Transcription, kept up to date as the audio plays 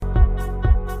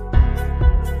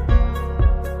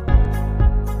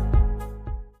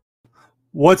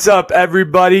What's up,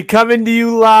 everybody? Coming to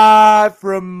you live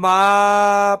from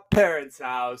my parents'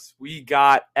 house. We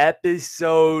got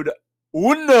episode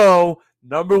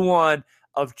number one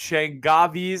of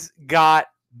Changavi's Got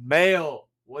Mail.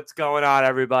 What's going on,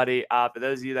 everybody? For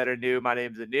those of you that are new, my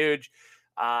name is Anuj.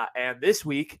 And this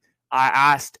week, I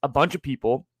asked a bunch of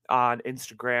people on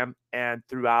Instagram and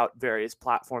throughout various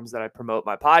platforms that I promote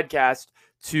my podcast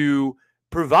to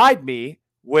provide me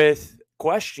with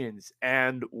questions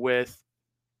and with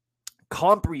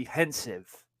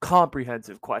comprehensive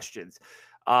questions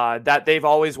that they've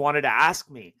always wanted to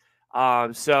ask me.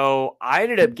 So I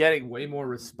ended up getting way more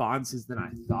responses than I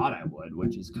thought I would,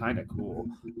 which is kind of cool.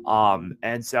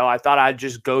 And so I thought I'd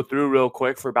just go through real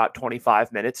quick for about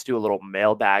 25 minutes, do a little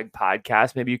mailbag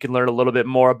podcast. Maybe you can learn a little bit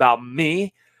more about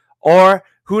me, or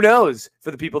who knows,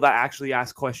 for the people that actually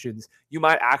ask questions, you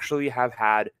might actually have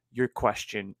had your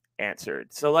question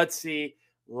answered. So let's see.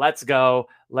 Let's go.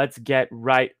 Let's get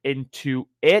right into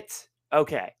it.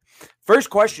 Okay. First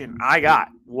question I got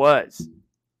was,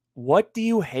 what do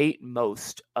you hate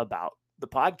most about the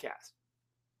podcast?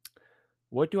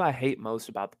 What do I hate most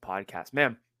about the podcast?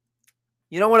 Man,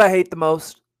 you know what I hate the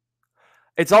most?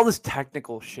 It's all this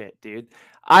technical shit, dude.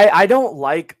 I don't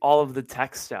like all of the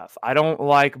tech stuff. I don't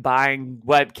like buying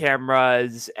web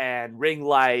cameras and ring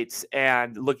lights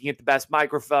and looking at the best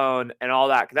microphone and all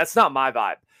that. That's not my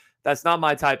vibe. That's not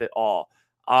my type at all.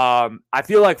 I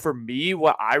feel like for me,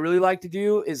 what I really like to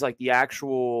do is like the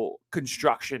actual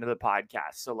construction of the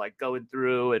podcast. So like going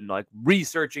through and like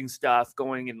researching stuff,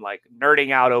 going and like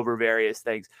nerding out over various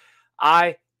things.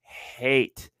 I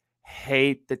hate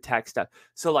the tech stuff.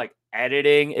 So like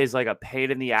editing is like a pain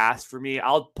in the ass for me.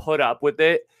 I'll put up with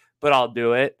it, but I'll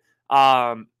do it.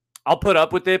 I'll put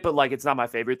up with it, but like it's not my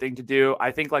favorite thing to do. I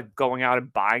think like going out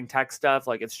and buying tech stuff,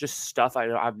 like it's just stuff I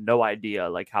have no idea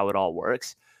like how it all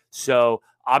works. So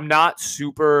I'm not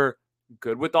super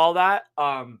good with all that.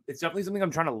 It's definitely something I'm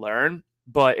trying to learn,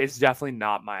 but it's definitely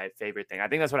not my favorite thing. I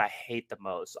think that's what I hate the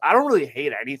most. I don't really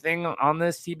hate anything on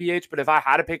this TBH, but if I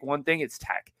had to pick one thing, it's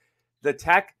tech. The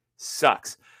tech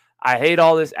sucks. I hate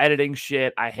all this editing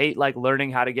shit. I hate like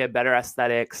learning how to get better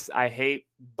aesthetics. I hate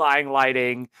buying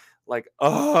lighting. Like,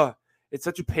 it's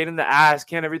such a pain in the ass.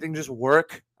 Can't everything just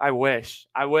work? I wish.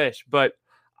 But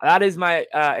that is my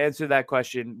answer to that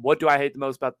question. What do I hate the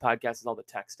most about the podcast is all the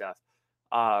tech stuff.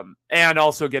 And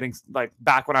also getting like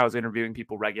back when I was interviewing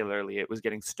people regularly, it was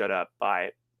getting stood up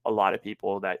by a lot of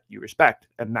people that you respect.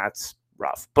 And that's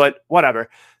rough, but whatever.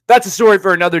 That's a story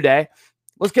for another day.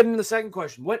 Let's get into the second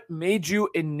question. What made you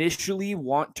initially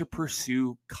want to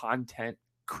pursue content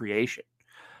creation?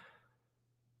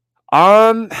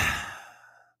 I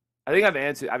think I've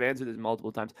answered this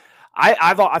multiple times.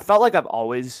 I felt like I've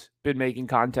always been making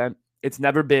content. It's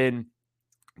never been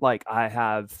like I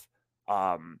have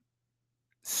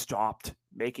stopped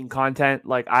making content.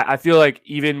 Like I feel like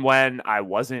even when I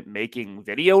wasn't making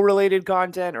video related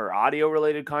content or audio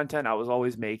related content, I was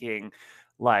always making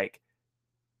like,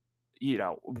 you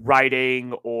know,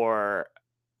 writing or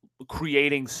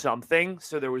creating something.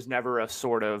 So there was never a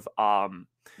sort of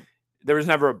there was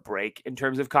never a break in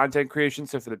terms of content creation.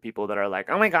 So for the people that are like,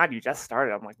 oh my God, you just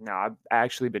started, I'm like, no, I've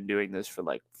actually been doing this for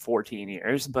like 14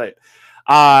 years, but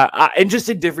and just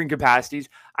in different capacities.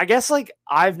 I guess like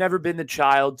I've never been the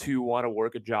child to want to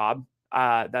work a job.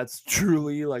 That's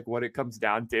truly like what it comes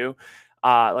down to.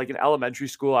 Like in elementary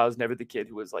school, I was never the kid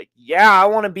who was like, yeah, I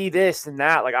want to be this and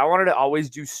that. Like I wanted to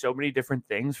always do so many different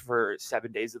things for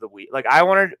 7 days of the week. Like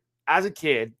as a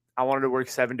kid, I wanted to work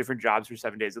 7 different jobs for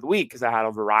 7 days of the week because I had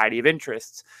a variety of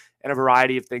interests and a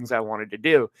variety of things I wanted to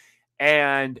do.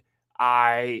 And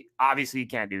I obviously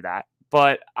can't do that.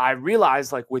 But I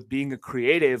realized like with being a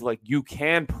creative, like you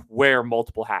can wear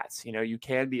multiple hats. You know, you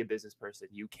can be a business person.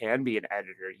 You can be an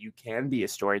editor. You can be a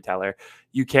storyteller.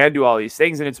 You can do all these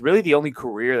things. And it's really the only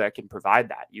career that can provide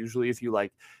that. Usually if you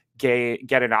like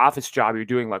get an office job, you're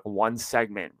doing like one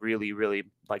segment really, really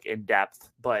like in depth.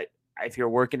 But if you're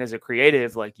working as a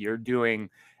creative, like you're doing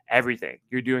everything.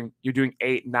 You're doing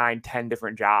 8, 9, 10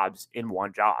 different jobs in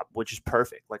one job, which is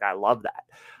perfect. Like I love that.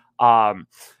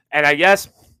 And I guess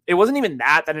it wasn't even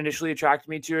that initially attracted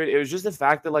me to it. It was just the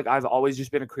fact that like I've always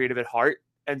just been a creative at heart.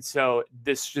 And so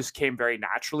this just came very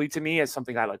naturally to me as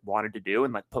something I like wanted to do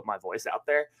and like put my voice out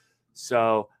there.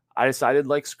 So I decided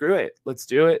like, screw it, let's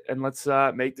do it. And let's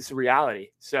make this a reality.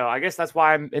 So I guess that's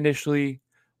why I'm initially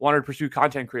wanted to pursue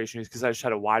content creation, is because I just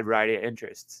had a wide variety of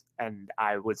interests and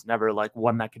I was never like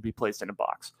one that could be placed in a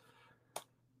box.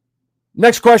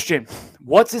 Next question.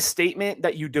 What's a statement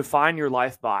that you define your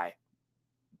life by?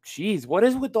 Jeez, what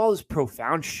is with all this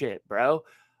profound shit, bro?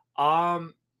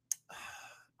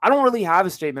 I don't really have a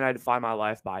statement I define my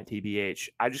life by, TBH.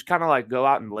 I just kind of like go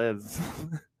out and live.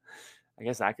 I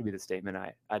guess that could be the statement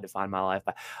I define my life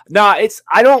by. No, I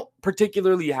don't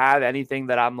particularly have anything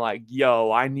that I'm like,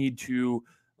 yo, I need to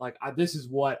like this is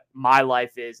what my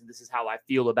life is and this is how I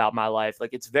feel about my life.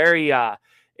 Like it's very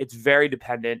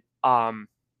dependent on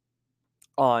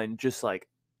just like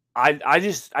I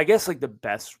guess like the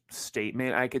best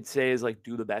statement I could say is like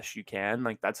do the best you can.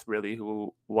 Like that's really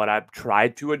what I've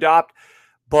tried to adopt.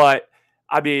 But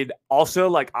I mean, also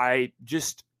like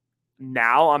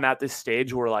now I'm at this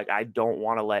stage where like I don't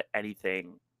want to let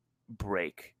anything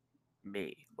break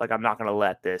me. Like I'm not going to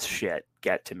let this shit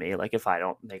get to me. Like if I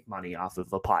don't make money off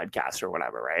of a podcast or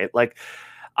whatever, right? Like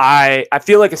I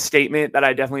feel like a statement that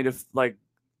I definitely like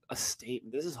a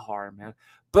statement. This is hard, man.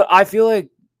 But I feel like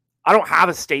I don't have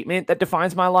a statement that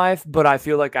defines my life, but I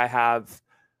feel like I have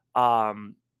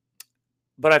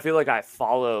but I feel like I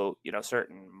follow,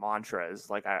 certain mantras.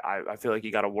 Like I feel like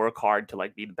you got to work hard to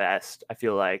like be the best. I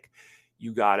feel like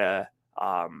you gotta,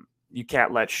 you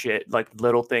can't let shit like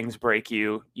little things break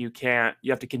you. You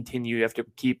have to continue. You have to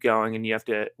keep going and you have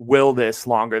to will this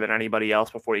longer than anybody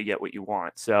else before you get what you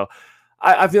want. So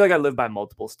I feel like I live by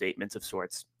multiple statements of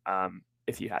sorts.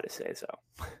 If you had to say so.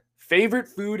 Favorite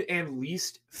food and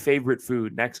least favorite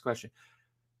food. Next question.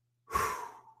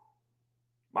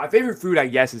 My favorite food, I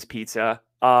guess, is pizza.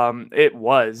 It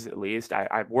was at least.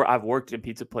 I've worked in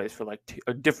pizza place for like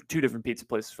two different pizza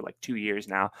places for like 2 years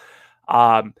now.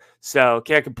 So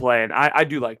can't complain. I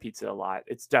do like pizza a lot.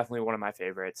 It's definitely one of my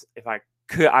favorites. If I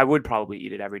could, I would probably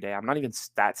eat it every day. I'm not even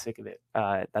that sick of it.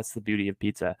 That's the beauty of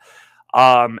pizza.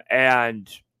 And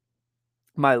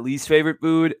my least favorite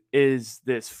food is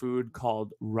this food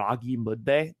called ragi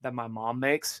mudbe that my mom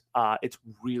makes. It's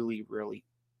really, really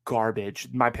garbage.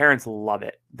 My parents love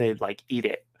it. They like eat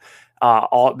it.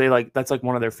 That's like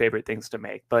one of their favorite things to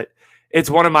make, but it's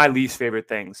one of my least favorite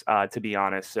things, to be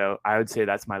honest. So I would say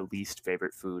that's my least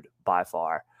favorite food by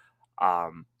far.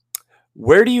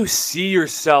 Where do you see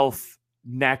yourself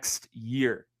next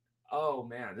year? Oh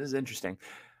man, this is interesting.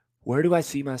 Where do I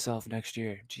see myself next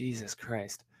year? Jesus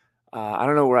Christ. I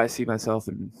don't know where I see myself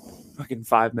in fucking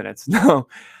 5 minutes. No,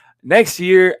 next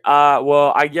year.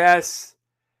 Well, I guess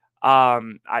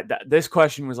this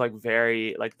question was like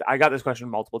very like I got this question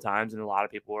multiple times, and a lot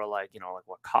of people were like, like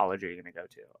what college are you gonna go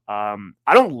to?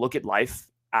 I don't look at life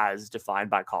as defined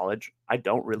by college. I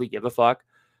don't really give a fuck,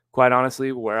 quite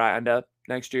honestly, where I end up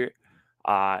next year.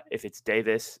 If it's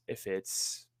Davis, if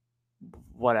it's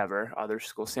whatever other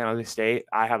school, San Jose State.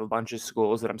 I have a bunch of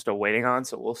schools that I'm still waiting on,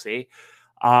 so we'll see.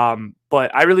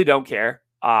 But I really don't care.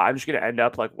 I'm just gonna end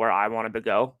up like where I wanted to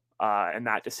go. And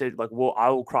that decision, like, I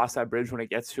will cross that bridge when it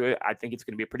gets to it. I think it's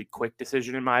going to be a pretty quick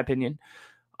decision, in my opinion.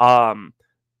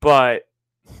 But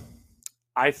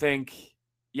I think,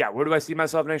 yeah, where do I see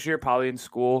myself next year? Probably in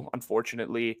school,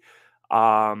 unfortunately.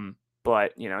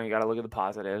 But you got to look at the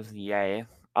positives. Yay.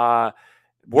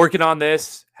 Working on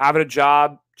this, having a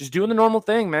job, just doing the normal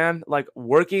thing, man. Like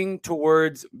working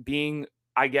towards being,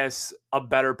 I guess, a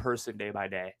better person day by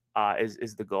day.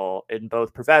 Is the goal in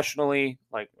both professionally,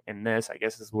 like in this, I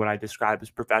guess is what I describe as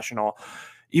professional,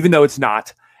 even though it's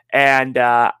not. And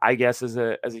I guess as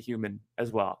a human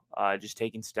as well, just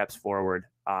taking steps forward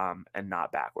and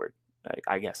not backward,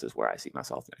 I guess is where I see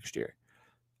myself next year.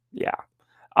 Yeah.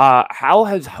 How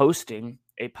has hosting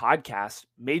a podcast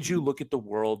made you look at the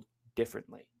world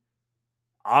differently?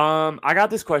 I got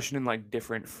this question in like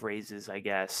different phrases, I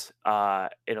guess,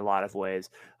 in a lot of ways.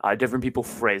 Different people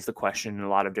phrase the question in a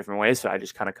lot of different ways, so I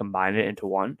just kind of combine it into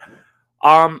one.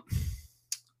 I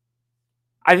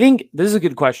think this is a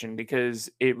good question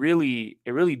because it really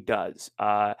does.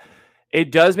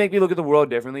 It does make me look at the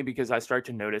world differently because I start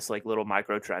to notice like little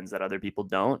micro trends that other people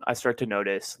don't. I start to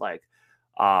notice like,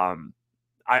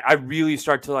 I really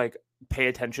start to like pay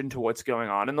attention to what's going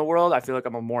on in the world. I feel like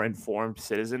I'm a more informed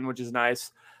citizen, which is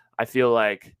nice. I feel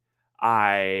like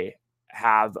I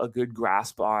have a good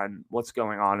grasp on what's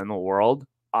going on in the world.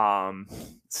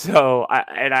 So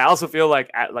I also feel like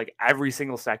at like every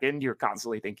single second, you're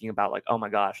constantly thinking about like, oh my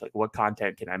gosh, like what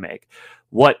content can I make?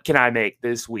 What can I make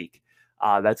this week?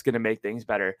 That's going to make things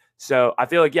better. So I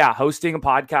feel like, yeah, hosting a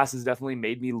podcast has definitely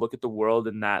made me look at the world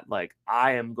in that like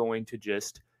I am going to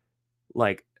just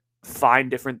like find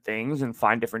different things and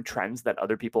find different trends that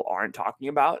other people aren't talking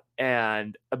about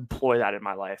and employ that in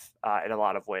my life in a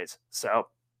lot of ways. So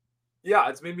yeah,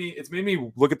 it's made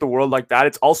me look at the world like that.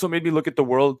 It's also made me look at the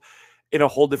world in a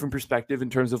whole different perspective in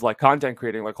terms of like content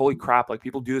creating. Like, holy crap, like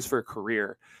people do this for a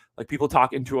career. Like people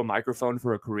talk into a microphone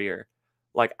for a career.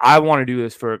 Like I want to do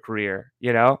this for a career,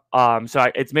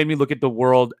 So it's made me look at the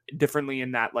world differently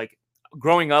in that like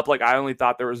growing up, like I only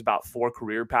thought there was about 4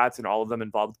 career paths and all of them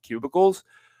involved cubicles.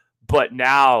 But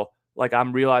now, like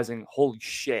I'm realizing, holy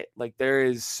shit, like there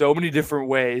is so many different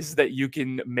ways that you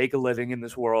can make a living in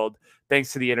this world,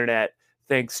 thanks to the internet,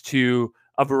 thanks to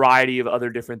a variety of other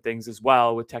different things as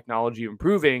well, with technology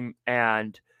improving.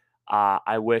 And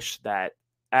I wish that,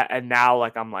 and now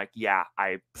like I'm like, yeah,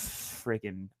 I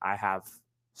have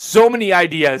so many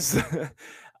ideas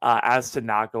as to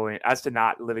not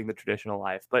living the traditional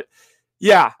life. But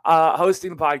yeah,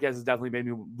 hosting the podcast has definitely made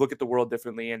me look at the world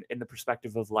differently, and in the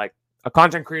perspective of like a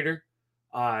content creator,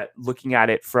 looking at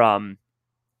it from,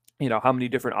 you know, how many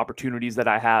different opportunities that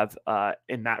I have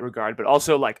in that regard, but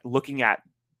also like looking at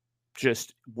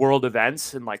just world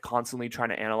events and like constantly trying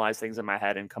to analyze things in my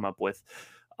head and come up with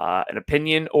an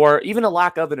opinion, or even a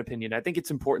lack of an opinion. I think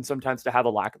it's important sometimes to have a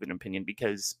lack of an opinion,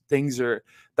 because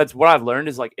that's what I've learned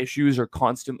is like issues are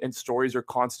constant and stories are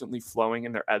constantly flowing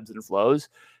in their ebbs and flows.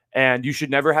 And you should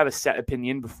never have a set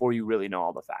opinion before you really know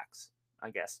all the facts. I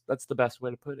guess that's the best way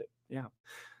to put it. Yeah.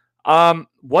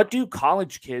 What do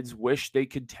college kids wish they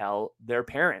could tell their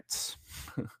parents?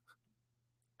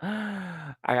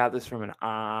 I got this from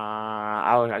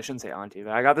I shouldn't say auntie,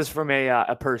 but I got this from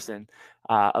a person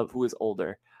who is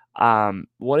older.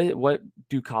 What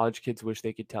do college kids wish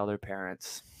they could tell their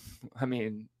parents? I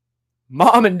mean,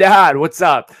 mom and dad, what's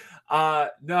up?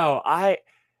 No, I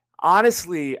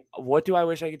honestly, what do I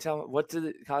wish I could tell? What do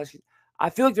the college kids? I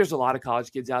feel like there's a lot of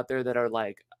college kids out there that are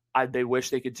like, they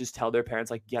wish they could just tell their parents,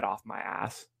 like, get off my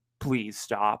ass. Please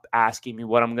stop asking me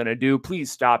what I'm going to do.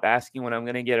 Please stop asking when I'm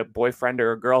going to get a boyfriend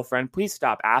or a girlfriend. Please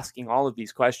stop asking all of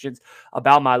these questions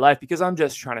about my life, because I'm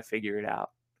just trying to figure it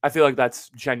out. I feel like that's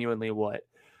genuinely what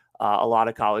a lot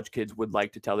of college kids would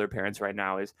like to tell their parents right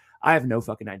now is, I have no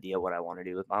fucking idea what I want to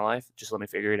do with my life. Just let me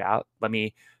figure it out. Let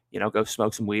me, go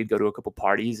smoke some weed, go to a couple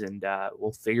parties, and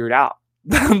we'll figure it out.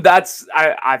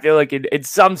 I feel like in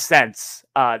some sense,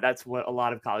 that's what a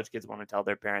lot of college kids want to tell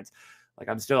their parents. Like,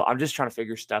 I'm just trying to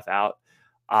figure stuff out.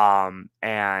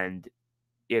 And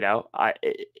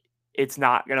it's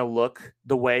not going to look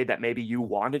the way that maybe you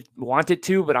want it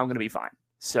to, but I'm going to be fine.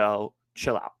 So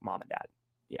chill out, mom and dad.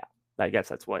 Yeah. I guess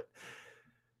that's what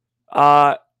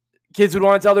kids would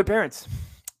want to tell their parents.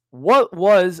 What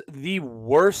was the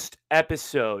worst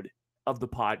episode of the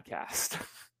podcast?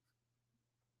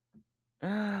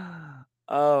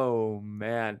 Oh,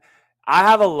 man. I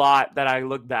have a lot that I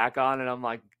look back on and I'm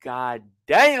like, God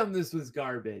damn, this was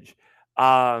garbage.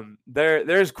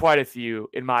 There's quite a few,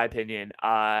 in my opinion.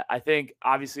 I think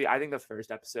the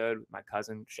first episode with my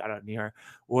cousin, shout out Nihar,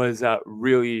 was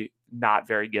really not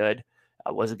very good.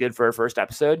 Was it good for a first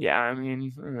episode? Yeah, I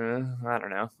mean, I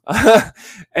don't know.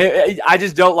 I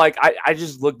just don't like. I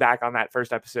just look back on that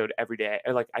first episode every day,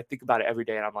 or like I think about it every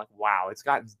day, and I'm like, wow, it's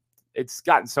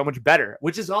gotten so much better,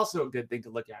 which is also a good thing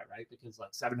to look at, right? Because like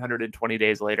 720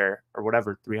 days later, or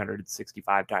whatever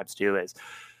 365 times 2 is,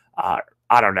 I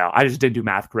don't know. I just didn't do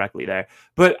math correctly there,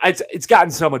 but it's gotten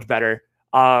so much better.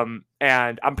 And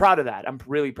I'm proud of that. I'm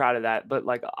really proud of that. But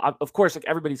like, of course, like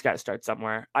everybody's got to start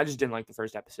somewhere. I just didn't like the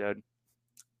first episode.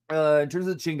 In terms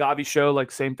of the Changavi show,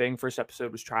 like same thing. First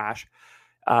episode was trash.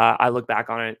 I look back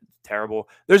on it, terrible.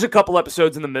 There's a couple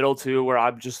episodes in the middle too where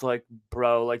I'm just like,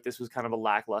 bro, like this was kind of a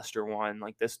lackluster one.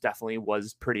 Like this definitely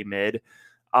was pretty mid.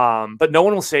 But no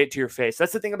one will say it to your face.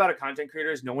 That's the thing about a content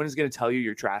creator is no one is going to tell you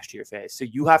you're trash to your face. So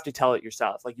you have to tell it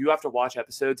yourself. Like you have to watch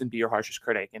episodes and be your harshest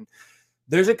critic. And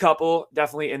there's a couple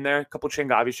definitely in there, a couple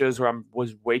Changavi shows where I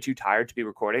was way too tired to be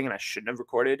recording and I shouldn't have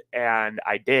recorded. And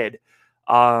I did.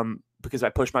 Because I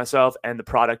pushed myself and the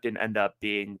product didn't end up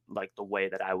being like the way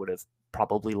that I would have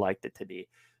probably liked it to be.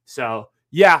 So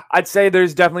yeah, I'd say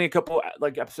there's definitely a couple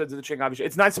like episodes of the Changavi show.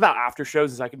 It's nice about after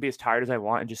shows is I can be as tired as I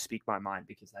want and just speak my mind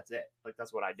because that's it. Like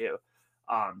that's what I do.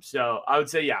 So I would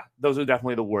say, yeah, those are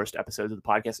definitely the worst episodes of the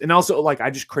podcast. And also like,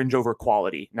 I just cringe over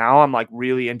quality. Now I'm like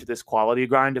really into this quality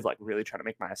grind of like really trying to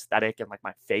make my aesthetic and like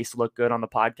my face look good on the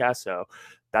podcast. So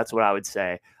that's what I would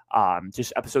say.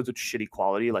 Just episodes with shitty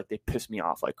quality, like they piss me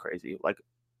off like crazy. Like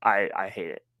I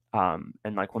hate it.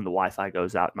 And like when the Wi-Fi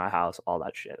goes out in my house, all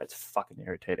that shit, it's fucking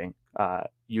irritating.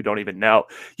 You don't even know.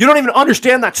 You don't even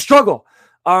understand that struggle.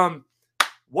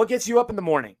 What gets you up in the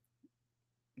morning?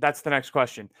 That's the next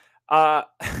question.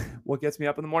 What gets me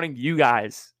up in the morning? You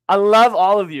guys. I love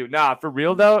all of you. Nah, for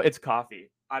real though, it's coffee.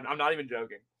 I'm not even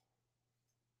joking.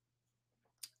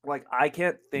 Like I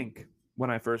can't think when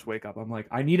I first wake up. I'm like,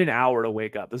 I need an hour to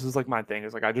wake up. This is like my thing.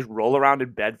 It's like I just roll around in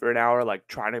bed for an hour, like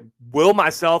trying to will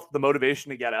myself the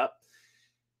motivation to get up.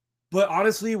 But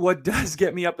honestly, what does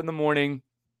get me up in the morning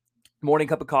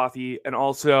cup of coffee, and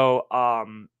also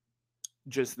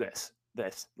just this.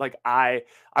 this. Like I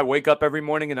wake up every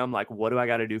morning and I'm like, what do I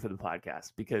got to do for the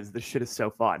podcast? Because this shit is so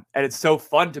fun. And it's so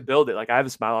fun to build it. Like I have a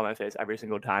smile on my face every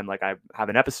single time. Like I have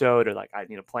an episode or like I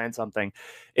need to plan something.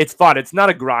 It's fun. It's not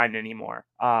a grind anymore.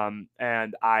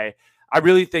 And I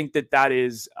really think that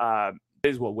is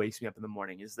what wakes me up in the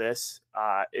morning is this,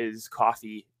 is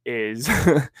coffee, is,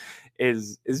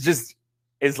 is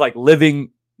like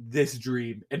living this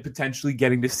dream and potentially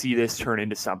getting to see this turn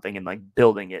into something and like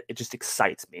building it. It just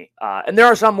excites me. And there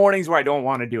are some mornings where I don't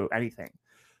want to do anything,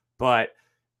 but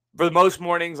for the most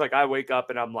mornings, like I wake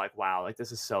up and I'm like, wow, like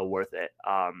this is so worth it.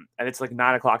 And it's like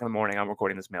 9:00 in the morning. I'm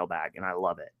recording this mailbag and I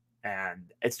love it.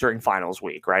 And it's during finals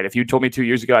week, right? If you told me 2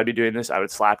 years ago I'd be doing this, I would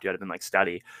slap you. I'd have been like,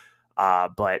 study.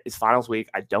 But it's finals week.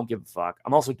 I don't give a fuck.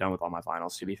 I'm also done with all my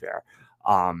finals, to be fair.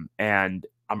 And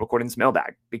I'm recording this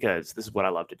mailbag because this is what I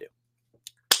love to do.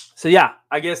 So yeah,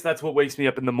 I guess that's what wakes me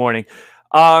up in the morning.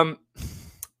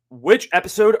 Which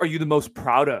episode are you the most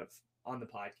proud of on the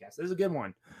podcast? This is a good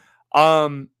one.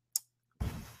 I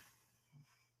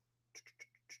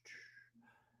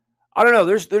don't know.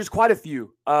 There's quite a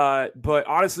few. But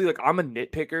honestly, like I'm a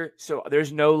nitpicker, so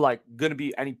there's no like gonna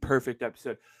be any perfect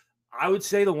episode. I would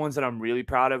say the ones that I'm really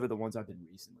proud of are the ones I've been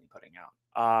recently putting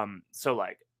out. So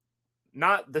like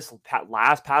not this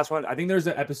past one. I think there's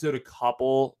an episode a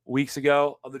couple weeks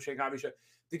ago of the Changavi show.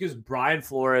 I think it was Brian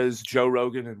Flores, Joe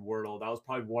Rogan, and Wordle. That was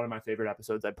probably one of my favorite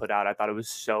episodes I put out. I thought it was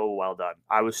so well done.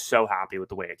 I was so happy with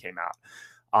the way it came out.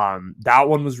 That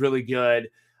one was really good.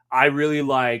 I really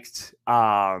liked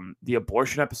the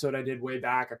abortion episode I did way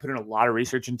back. I put in a lot of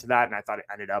research into that, and I thought it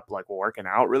ended up like working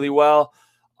out really well.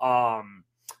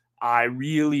 I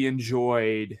really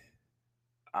enjoyed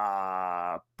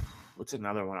what's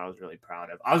another one I was really proud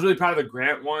of? I was really proud of the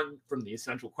Grant one from the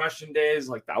Essential Question days.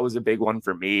 Like that was a big one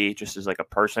for me, just as like a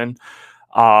person.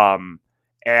 And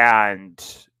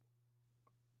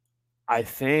I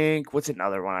think what's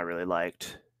another one I really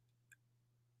liked?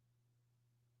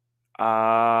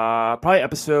 Probably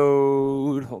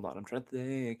episode. Hold on, I'm trying to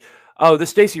think. Oh, the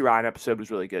Stacey Ryan episode was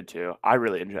really good too. I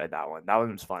really enjoyed that one. That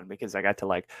one was fun because I got to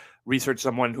like research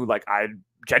someone who like I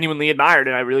genuinely admired,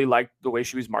 and I really liked the way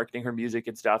she was marketing her music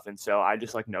and stuff. And so I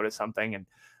just like noticed something, and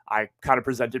I kind of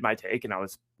presented my take, and I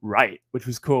was right, which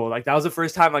was cool. Like that was the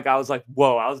first time like I was like,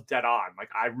 whoa, I was dead on. Like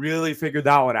I really figured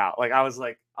that one out. Like I was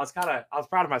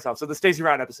proud of myself. So the Stacey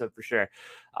Ryan episode for sure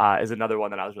is another one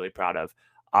that I was really proud of.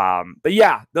 But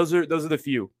yeah, those are the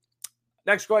few.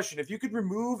 Next question. If you could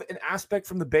remove an aspect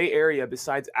from the Bay Area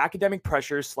besides academic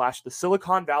pressures / the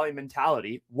Silicon Valley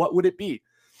mentality, what would it be?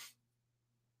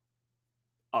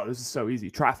 Oh, this is so easy.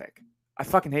 Traffic. I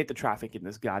fucking hate the traffic in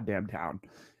this goddamn town.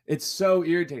 It's so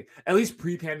irritating. At least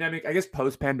pre-pandemic. I guess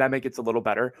post-pandemic, it's a little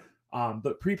better.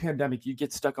 But pre-pandemic, you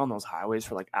get stuck on those highways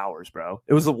for like hours, bro.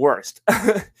 It was the worst.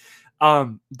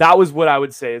 That was what I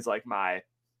would say is like my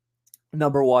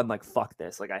number one, like, fuck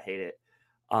this. Like, I hate it.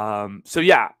 So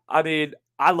yeah, I mean,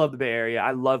 I love the Bay Area.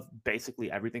 I love basically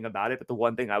everything about it. But the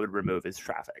one thing I would remove is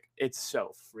traffic. It's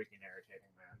so freaking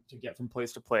irritating, man, to get from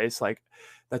place to place. Like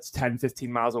that's 10,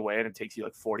 15 miles away and it takes you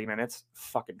like 40 minutes.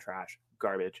 Fucking trash,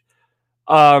 garbage.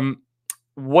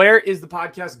 Where is the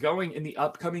podcast going in the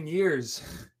upcoming years?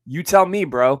 You tell me,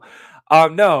 bro.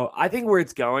 No, I think where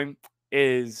it's going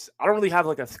is I don't really have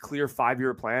like a clear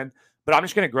 5-year plan, but I'm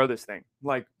just going to grow this thing.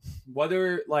 Like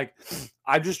whether like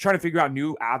I'm just trying to figure out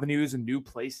new avenues and new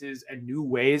places and new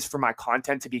ways for my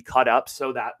content to be cut up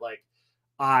so that like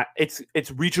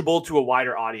it's reachable to a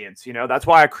wider audience. You know, that's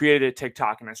why I created a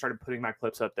TikTok and I started putting my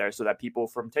clips up there so that people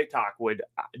from TikTok would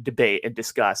debate and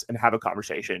discuss and have a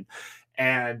conversation.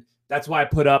 And that's why I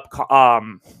put up,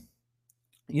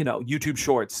 YouTube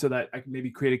shorts so that I can maybe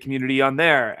create a community on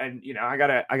there. And, I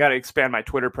gotta expand my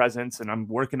Twitter presence, and I'm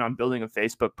working on building a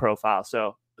Facebook profile.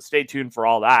 So stay tuned for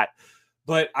all that.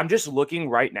 But I'm just looking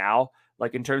right now,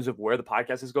 like in terms of where the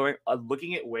podcast is going,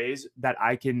 looking at ways that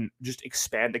I can just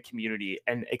expand the community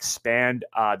and expand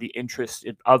the interest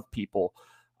of people.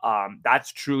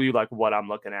 That's truly like what I'm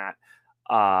looking at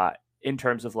in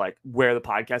terms of like where the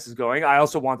podcast is going. I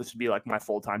also want this to be like my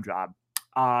full-time job.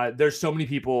 There's so many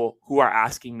people who are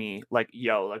asking me like,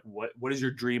 yo, like what is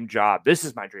your dream job? This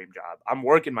is my dream job. I'm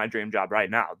working my dream job right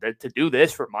now. To do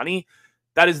this for money,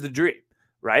 that is the dream,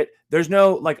 right? There's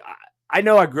no like, I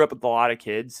know I grew up with a lot of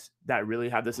kids that really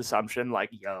have this assumption like,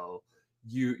 yo,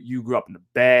 you grew up in the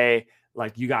Bay,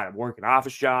 like you got to work an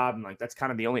office job, and like that's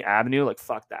kind of the only avenue. Like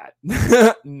fuck that.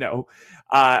 No.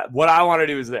 What I want to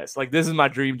do is this. Like this is my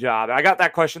dream job. I got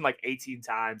that question like 18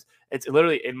 times. It's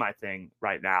literally in my thing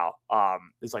right now.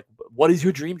 It's like, what is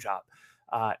your dream job?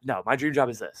 No, my dream job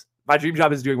is this. My dream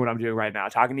job is doing what I'm doing right now,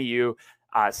 talking to you,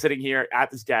 sitting here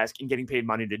at this desk and getting paid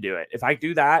money to do it. If I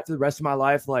do that for the rest of my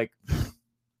life, like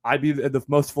I'd be the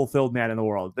most fulfilled man in the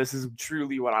world. This is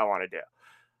truly what I want to do.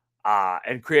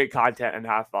 And create content and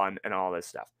have fun and all this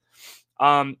stuff.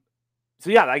 So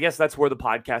yeah, I guess that's where the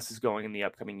podcast is going in the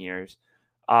upcoming years.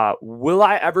 Will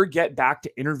I ever get back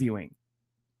to interviewing?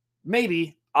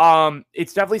 Maybe.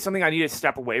 It's definitely something I need to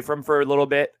step away from for a little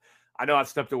bit. I know I've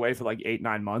stepped away for like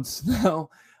 8-9 months now.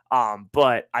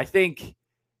 But I think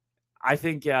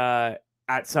at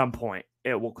some point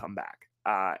it will come back.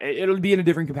 It'll be in a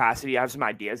different capacity. I have some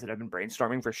ideas that I've been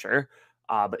brainstorming for sure.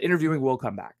 But interviewing will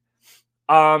come back.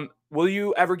 Will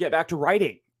you ever get back to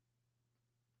writing?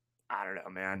 I don't know,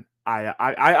 man.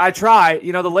 I try.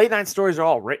 You know, the late night stories are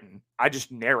all written. I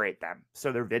just narrate them,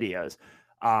 so they're videos.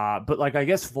 But like I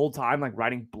guess full time, like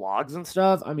writing blogs and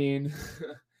stuff. I mean,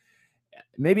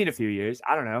 maybe in a few years.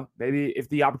 I don't know. Maybe if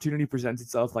the opportunity presents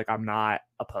itself, like I'm not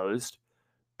opposed.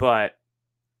 But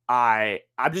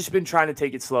I've just been trying to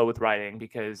take it slow with writing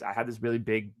because I had this really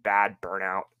big bad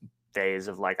burnout days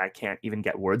of like I can't even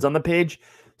get words on the page.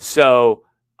 So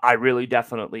I really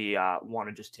definitely want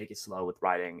to just take it slow with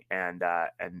writing and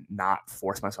not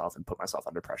force myself and put myself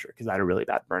under pressure because I had a really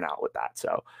bad burnout with that.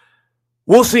 So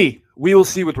we'll see. We will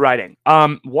see with writing.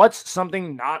 What's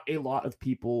something not a lot of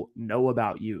people know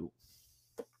about you?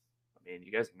 I mean,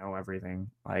 you guys know everything.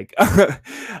 Like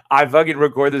I fucking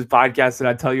record this podcast and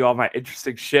I tell you all my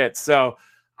interesting shit. So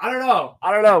I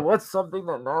don't know. What's something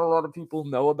that not a lot of people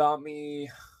know about me?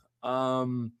 I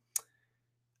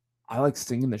like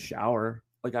sing in the shower.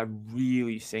 Like I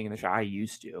really sing in the shower. I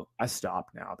used to. I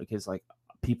stopped now because like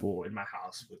people in my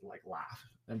house would like laugh.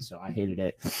 And so I hated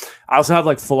it. I also have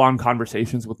like full on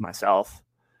conversations with myself.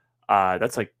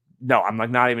 That's like, no, I'm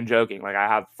like not even joking. Like I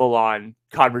have full on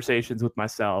conversations with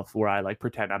myself where I like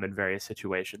pretend I'm in various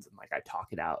situations and like I talk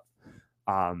it out.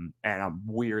 And I'm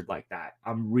weird like that.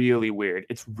 I'm really weird.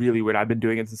 It's really weird. I've been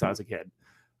doing it since I was a kid.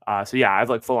 So yeah, I have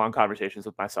like full on conversations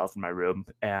with myself in my room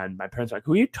and my parents are like,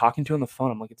 who are you talking to on the phone?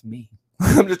 I'm like, it's me.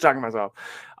 I'm just talking to myself.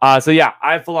 So yeah,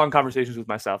 I have full on conversations with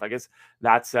myself. I guess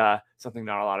that's something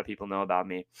not a lot of people know about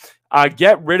me.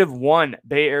 Get rid of one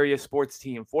Bay Area sports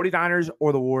team, 49ers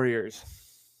or the Warriors.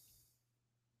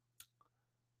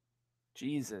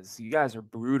 Jesus, you guys are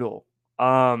brutal.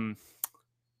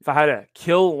 If I had to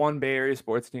kill one Bay Area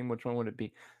sports team, which one would it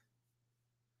be?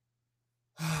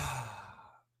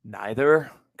 Neither.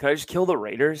 Could I just kill the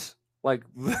Raiders? Like,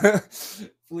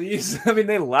 please. I mean,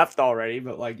 they left already,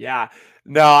 but like, yeah.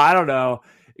 No, I don't know.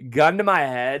 Gun to my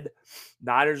head.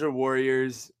 Niners or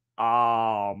Warriors.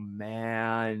 Oh,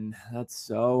 man. That's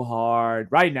so hard.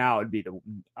 Right now, it'd be to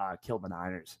kill the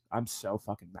Niners. I'm so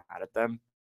fucking mad at them.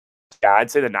 Yeah,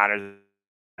 I'd say the Niners.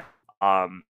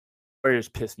 Warriors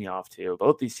piss me off too.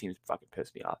 Both these teams fucking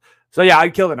piss me off. So yeah,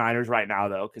 I'd kill the Niners right now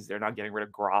though, because they're not getting rid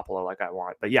of Garoppolo like I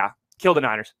want. But yeah, kill the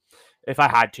Niners if I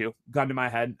had to. Gun to my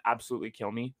head, absolutely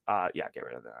kill me. Yeah, get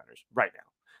rid of the Niners right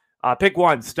now. Pick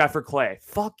one, Steph or Clay.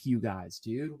 Fuck you guys,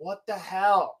 dude. What the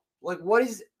hell? Like,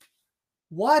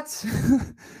 what?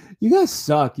 You guys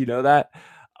suck. You know that.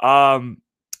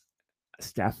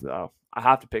 Steph though. I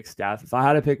have to pick Steph. If I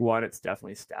had to pick one, it's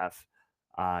definitely Steph.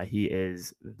 He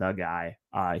is the guy.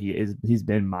 He's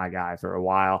been my guy for a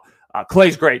while.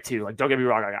 Clay's great too. Like, don't get me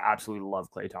wrong, I absolutely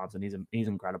love Klay Thompson. He's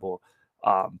incredible.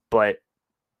 But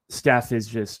Steph is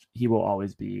just, he will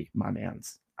always be my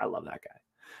man's. I love that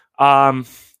guy.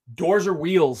 Doors or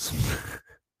wheels?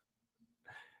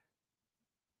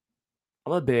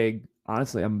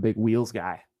 Honestly, I'm a big wheels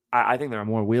guy. I think there are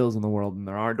more wheels in the world than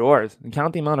there are doors. And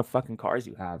count the amount of fucking cars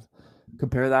you have.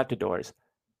 Compare that to doors.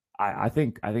 I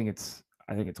think it's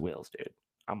wheels, dude.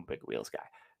 I'm a big wheels guy.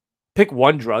 Pick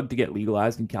one drug to get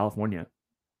legalized in California.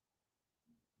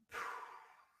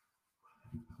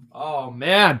 Oh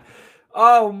man.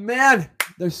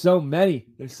 There's so many.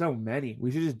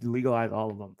 We should just legalize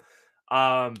all of them.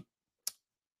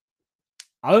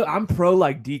 I'm pro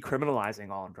like decriminalizing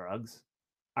all drugs.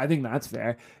 I think that's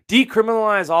fair.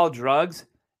 Decriminalize all drugs,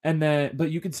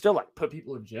 but you can still like put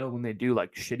people in jail when they do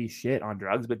like shitty shit on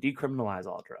drugs, but decriminalize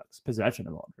all drugs, possession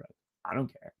of all drugs. I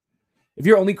don't care. If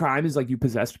your only crime is like you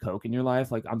possessed coke in your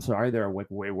life, like I'm sorry, there are like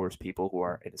way worse people who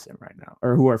are innocent right now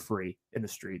or who are free in the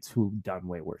streets who've done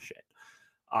way worse shit.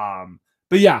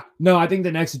 But yeah, no, I think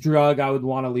the next drug I would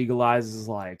want to legalize is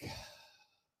like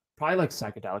probably like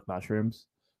psychedelic mushrooms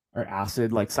or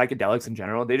acid, like psychedelics in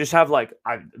general. They just have like,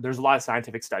 there's a lot of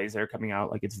scientific studies that are coming out.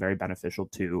 Like it's very beneficial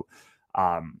to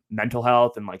mental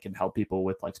health and like can help people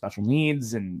with like special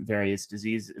needs and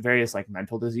various like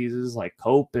mental diseases like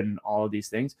cope and all of these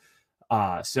things.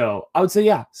 So I would say,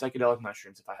 yeah, psychedelic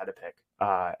mushrooms if I had to pick.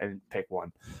 and pick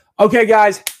one. Okay,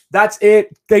 guys, that's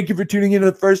it. Thank you for tuning into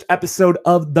the first episode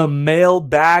of the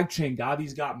Mailbag.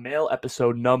 Changavi's Got Mail,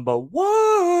 episode number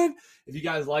 1. If you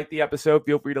guys like the episode,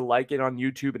 feel free to like it on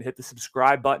YouTube and hit the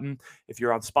subscribe button. If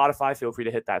you're on Spotify, feel free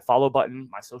to hit that follow button.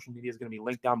 My social media is going to be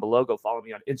linked down below. Go follow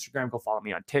me on Instagram. Go follow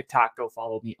me on TikTok. Go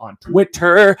follow me on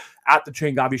Twitter at The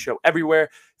Changavi Show everywhere.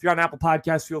 If you're on Apple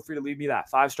Podcasts, feel free to leave me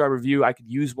that 5-star review. I could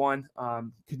use one.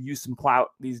 Could use some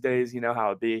clout these days. You know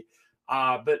how it be.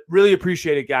 But really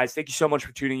appreciate it, guys. Thank you so much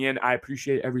for tuning in. I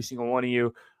appreciate every single one of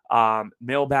you.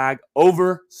 Mailbag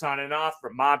over. Signing off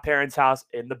from my parents' house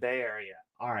in the Bay Area.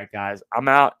 All right, guys. I'm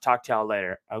out. Talk to y'all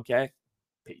later. Okay?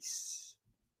 Peace.